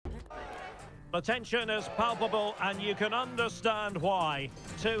The tension is palpable and you can understand why.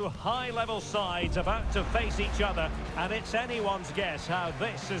 Two high-level sides about to face each other, and it's anyone's guess how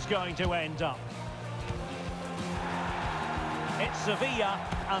this is going to end up. It's Sevilla,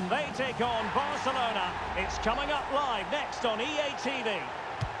 and they take on Barcelona. It's coming up live next on EA TV.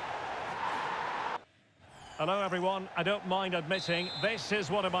 Hello everyone, I don't mind admitting, this is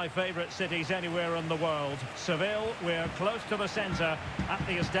one of my favourite cities anywhere in the world. Seville, we're close to the centre at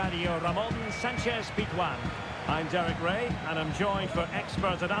the Estadio Ramón Sánchez Pizjuán. I'm Derek Ray, and I'm joined for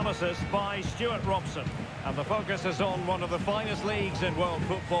expert analysis by Stuart Robson. And the focus is on one of the finest leagues in world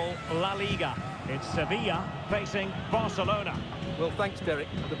football, La Liga. It's Sevilla facing Barcelona. Well, thanks, Derek.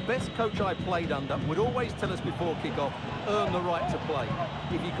 The best coach I played under would always tell us before kick-off, earn the right to play.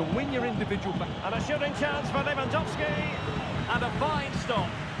 If you can win your individual... And a shooting chance for Lewandowski. And a fine stop.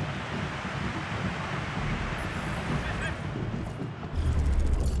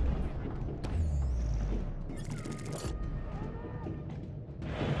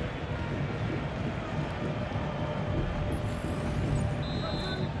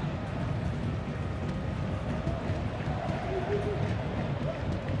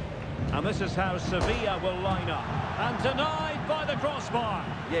 And this is how Sevilla will line up. And denied by the crossbar.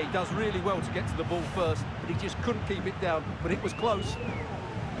 Yeah, he does really well to get to the ball first, but he just couldn't keep it down. But it was close.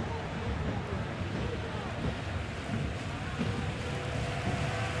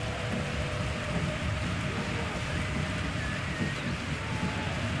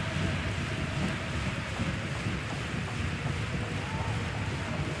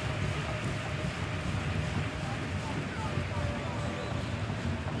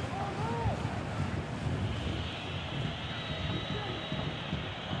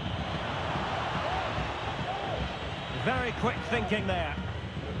 Very quick thinking there.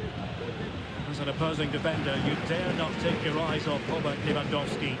 As an opposing defender, you dare not take your eyes off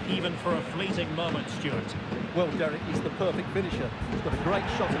Lewandowski, even for a fleeting moment, Stuart. Well, Derek, he's the perfect finisher. He's got a great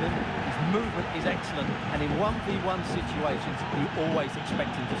shot in him, his movement is excellent, and in 1v1 situations, you always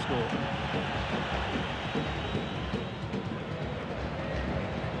expect him to score.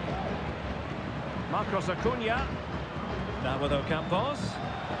 Marcos Acuna. Now with Ocampos.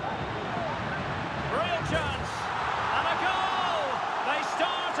 Real chance! And a goal! They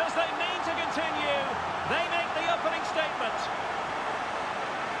start as they mean to continue. They make the opening statement.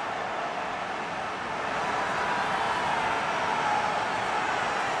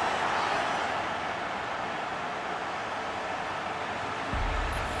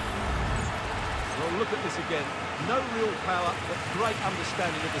 Well, look at this again. No real power, but great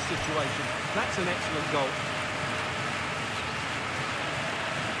understanding of the situation. That's an excellent goal.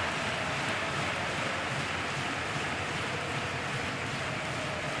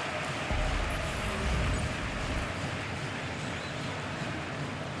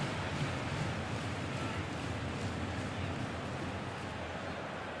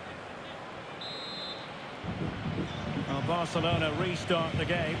 Well, Barcelona restart the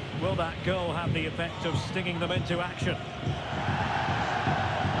game. Will that goal have the effect of stinging them into action?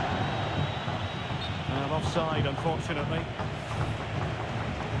 Offside, unfortunately.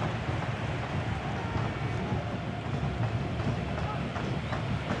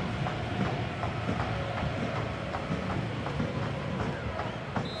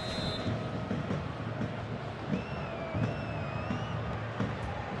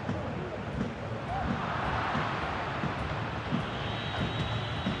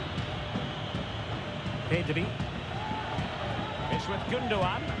 Pedri. It's with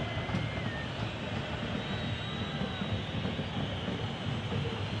Gundogan.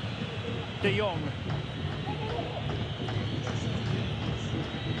 De Jong.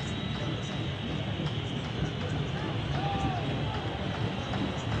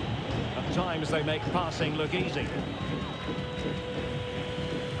 At times they make passing look easy.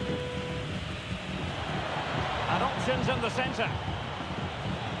 And options in the centre.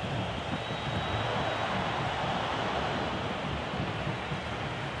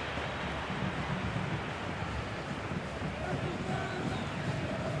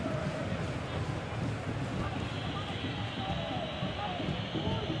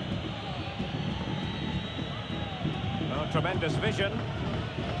 Tremendous vision,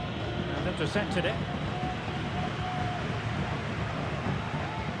 and intercepted it.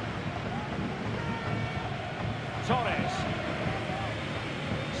 Torres.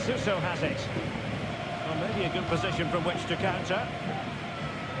 Suso has it. Well, maybe a good position from which to counter.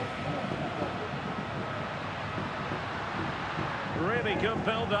 Really good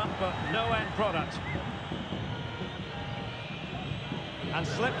build-up, but no end product. And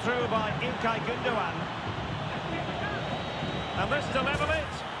slipped through by Ilkay Gundogan. And this to level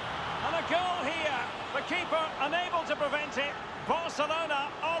it. And a goal Barcelona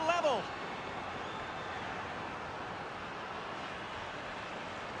are level.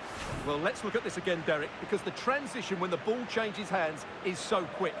 Well, let's look at this again, Derek, because the transition when the ball changes hands is so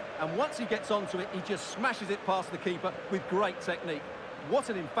quick. And once he gets onto it, he just smashes it past the keeper with great technique. What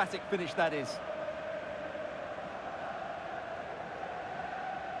an emphatic finish that is.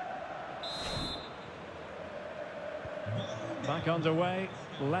 Back underway,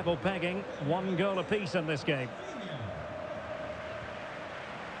 level pegging, 1 goal apiece in this game.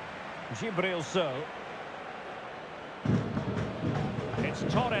 Gibril So. It's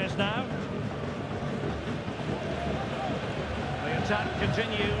Torres now. The attack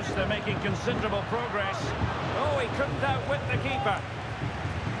continues. They're making considerable progress. Oh, he couldn't outwit the keeper.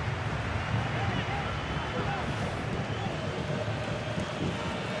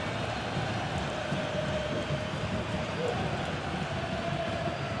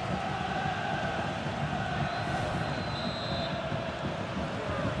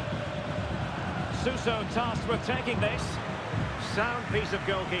 Suso tasked with taking this. Sound piece of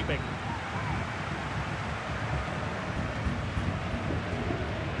goalkeeping.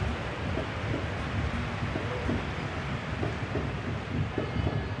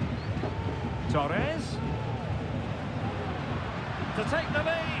 Torres. To take the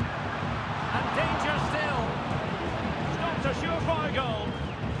lead. And danger still. Stopped a surefire goal.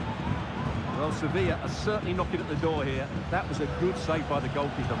 Well, Sevilla are certainly knocking at the door here. That was a good save by the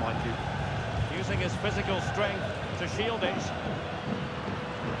goalkeeper, mind you. Using his physical strength to shield it.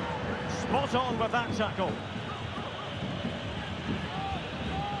 Spot on with that tackle.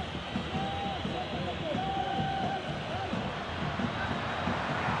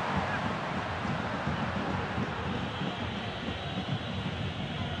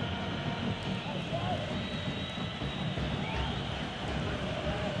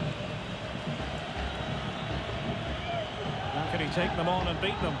 How can he take them on and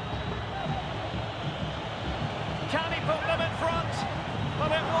beat them? Can he put them in front?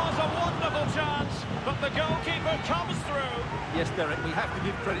 Well, it was a wonderful chance, but the goalkeeper comes through. Yes, Derek, we have to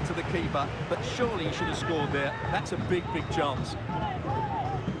give credit to the keeper, but surely he should have scored there. That's a big, big chance.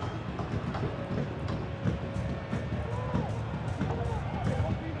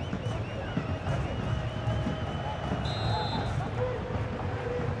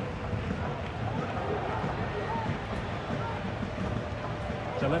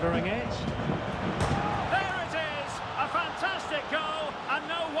 Delivering it. There it is! A fantastic goal, and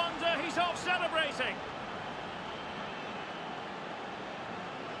no wonder he's off celebrating.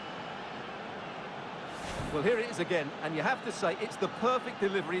 Well, here it is again, and you have to say it's the perfect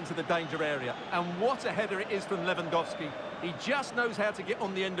delivery into the danger area. And what a header it is from Lewandowski. He just knows how to get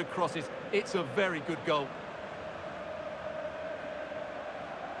on the end of crosses. It's a very good goal.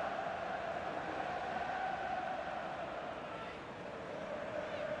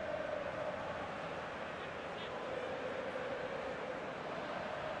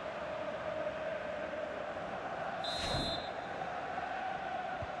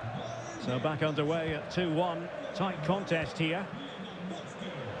 So back underway at 2-1. Tight contest here.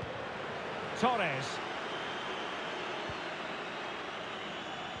 Torres.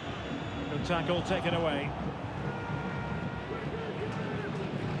 Good tackle taken away.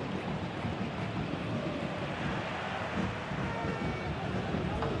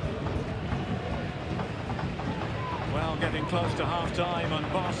 Well, getting close to half-time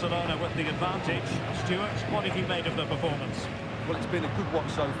and Barcelona with the advantage. Stuart, what have you made of the performance? Well, it's been a good watch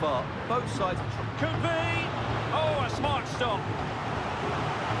so far. Both sides have... Could be! Oh, a smart stop.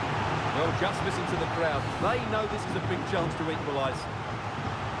 Well, just listen to the crowd. They know this is a big chance to equalise.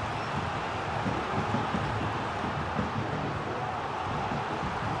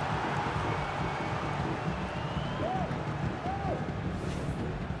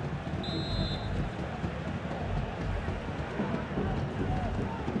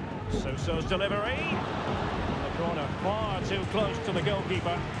 Suso's delivery. The corner far too close to the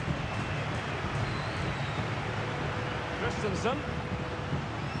goalkeeper. Christensen.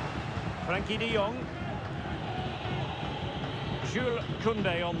 Frankie de Jong. Jules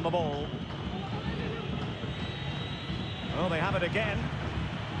Koundé on the ball. Oh, they have it again.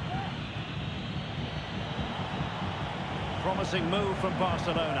 Promising move from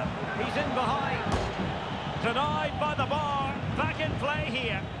Barcelona. He's in behind. Denied by the bar. Back in play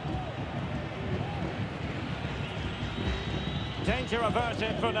here. Danger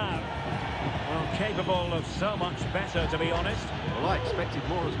averted for now. Well, capable of so much better, to be honest. Well, I expected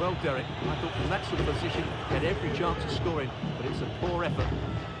more as well, Derek. I thought from that sort of position, he had every chance of scoring, but it's a poor effort.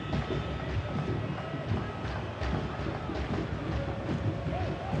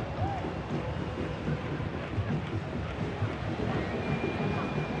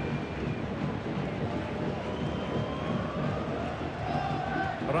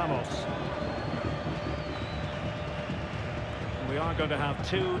 Ramos. We are going to have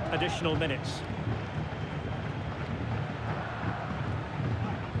 2 additional minutes.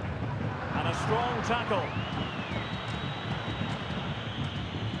 And a strong tackle.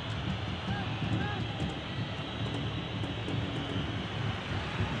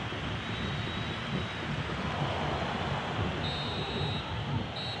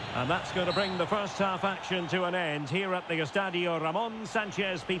 And that's going to bring the first half action to an end here at the Estadio Ramón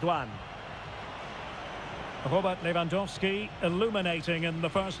Sánchez Pizjuán. Robert Lewandowski illuminating in the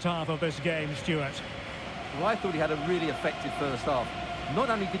first half of this game, Stuart. Well, I thought he had a really effective first half. Not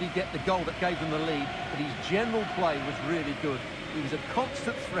only did he get the goal that gave them the lead, but his general play was really good. He was a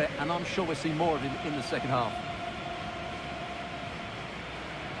constant threat, and I'm sure we'll see more of him in the second half.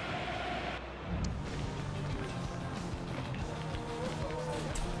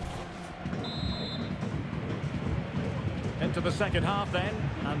 Into the second half then,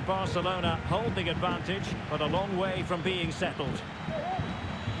 and Barcelona hold the advantage, but a long way from being settled.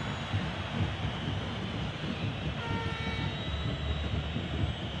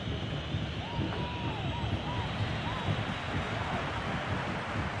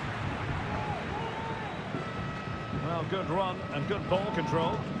 Well, good run and good ball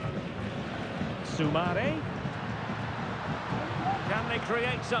control. Soumare. Can they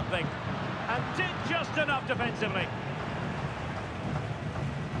create something? And did just enough defensively.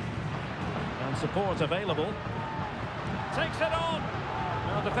 And support available. Takes it on.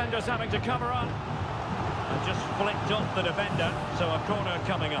 Well, defenders having to cover up. And just flicked off the defender, so a corner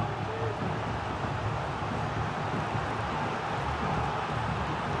coming up.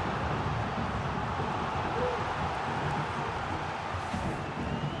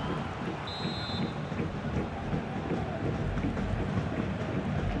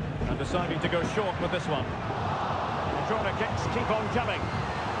 And deciding to go short with this one. Corner kicks keep on coming.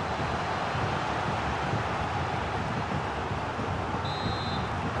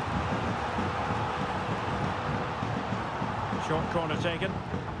 Short corner taken.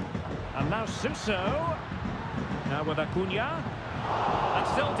 And now Suso. Now with Acuna. And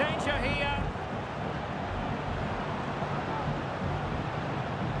still danger here.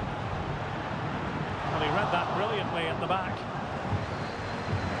 Well, he read that brilliantly at the back.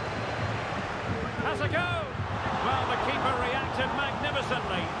 Has a go. Well, the keeper reacted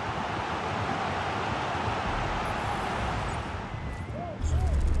magnificently.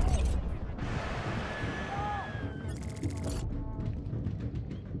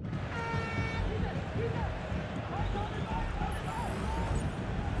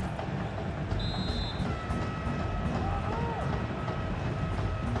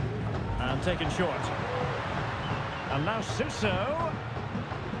 Taken short. And now Suso.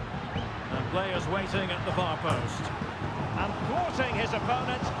 And players waiting at the far post. And thwarting his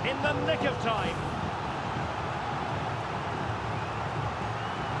opponent in the nick of time.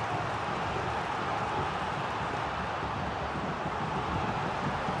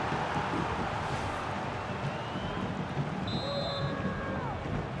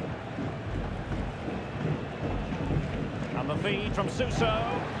 And the feed from Suso.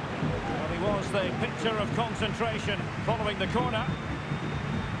 Was the picture of concentration following the corner.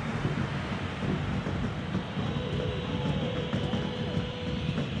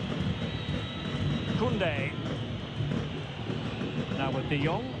 Koundé. Now with De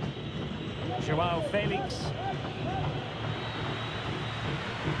Jong. Joao Felix.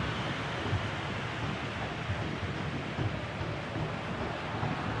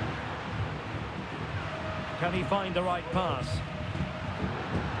 Can he find the right pass?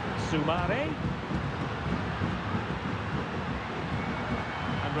 Soumare.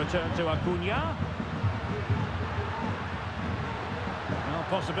 And return to Acuna. Well,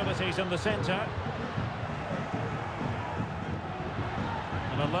 possibilities in the centre.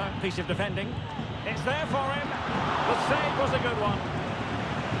 An alert piece of defending. It's there for him. The save was a good one.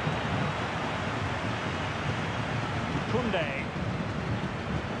 Koundé.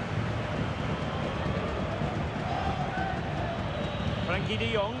 Frankie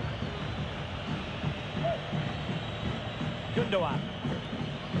de Jong. Gundogan.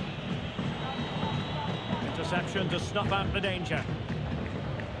 Interception to snuff out the danger.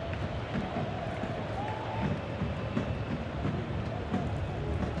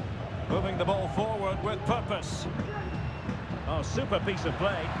 Moving the ball forward with purpose. Oh, super piece of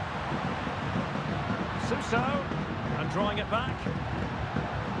play. Suso. And drawing it back.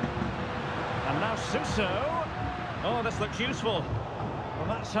 And now Suso. Oh, this looks useful. Well,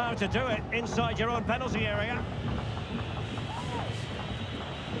 that's how to do it inside your own penalty area.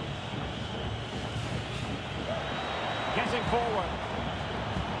 Getting forward.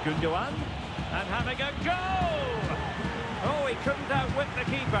 Gundogan. And having a goal! Oh, he couldn't outwit the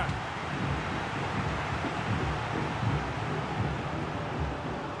keeper.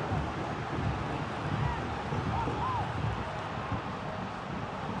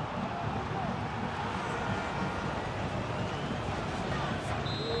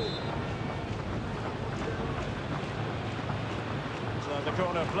 So the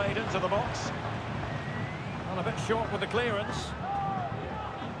corner played into the box. And a bit short with the clearance.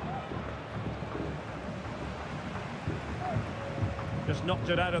 Just knocked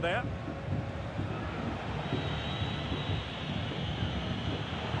it out of there.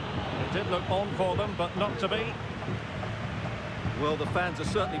 It did look on for them, but not to be. Well, the fans are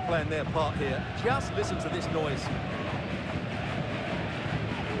certainly playing their part here. Just listen to this noise.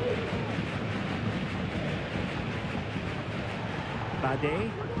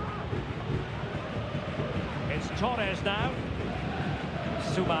 Bade. It's Torres now.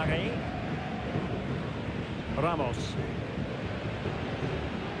 Soumare. Ramos.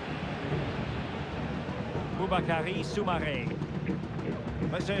 Boubakary Soumare.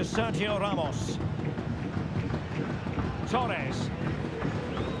 This is Sergio Ramos. Torres.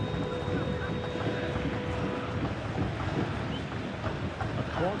 A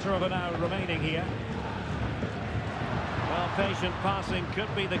quarter of an hour remaining here. Well, patient passing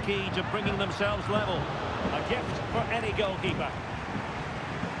could be the key to bringing themselves level. A gift for any goalkeeper.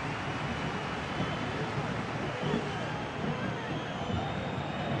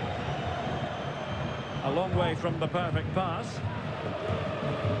 A long way from the perfect pass.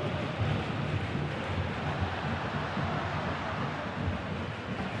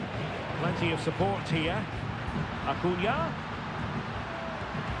 Plenty of support here. Acuna.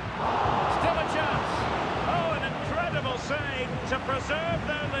 Still a chance. Oh, an incredible save to preserve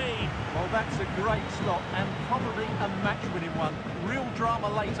their lead. Well, that's a great stop and probably a match-winning one. Real drama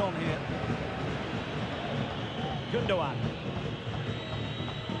late on here. Gundogan.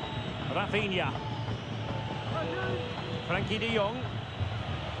 Rafinha. Frankie de Jong.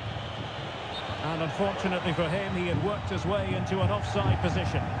 And unfortunately for him, he had worked his way into an offside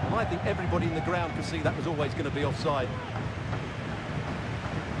position. And I think everybody in the ground could see that was always going to be offside.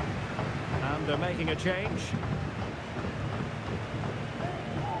 And they're making a change.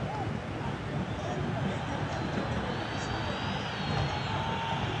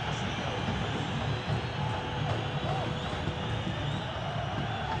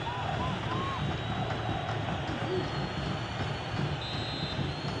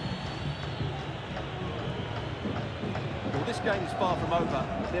 This game is far from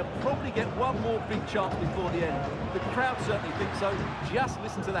over. They'll probably get one more big chance before the end. The crowd certainly think so. Just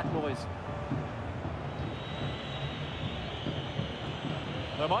listen to that noise.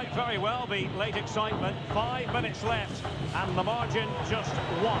 There might very well be late excitement. 5 minutes left, and the margin just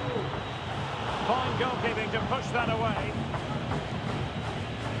 1. Fine goalkeeping to push that away.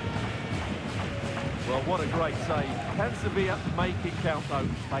 Well, what a great save. Can Sevilla make it count, though?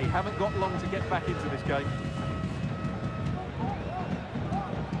 They haven't got long to get back into this game.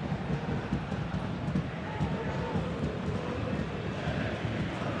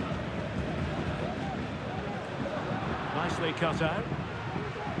 Nicely cut out.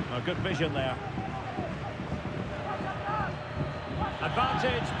 A good vision there.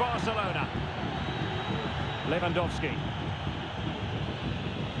 Advantage Barcelona. Lewandowski.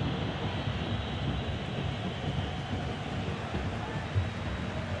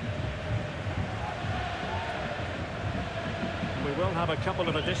 We will have a couple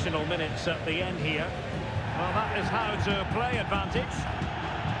of additional minutes at the end here. Well, that is how to play advantage.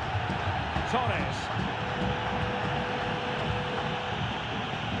 Torres.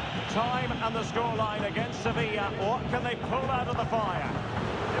 Time and the scoreline against Sevilla. What can they pull out of the fire?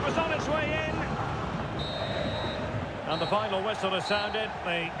 It was on its way in. And the final whistle has sounded.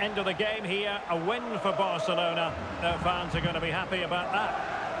 The end of the game here. A win for Barcelona. Their fans are going to be happy about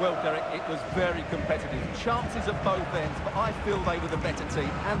that. Well, Derek, it was very competitive. Chances at both ends, but I feel they were the better team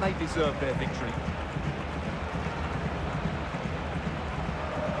and they deserved their victory.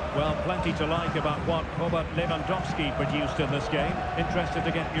 Well, plenty to like about what Robert Lewandowski produced in this game. Interested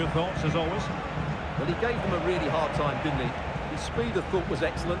to get your thoughts, as always. Well, he gave them a really hard time, didn't he? His speed of thought was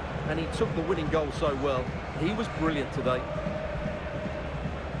excellent, and he took the winning goal so well. He was brilliant today.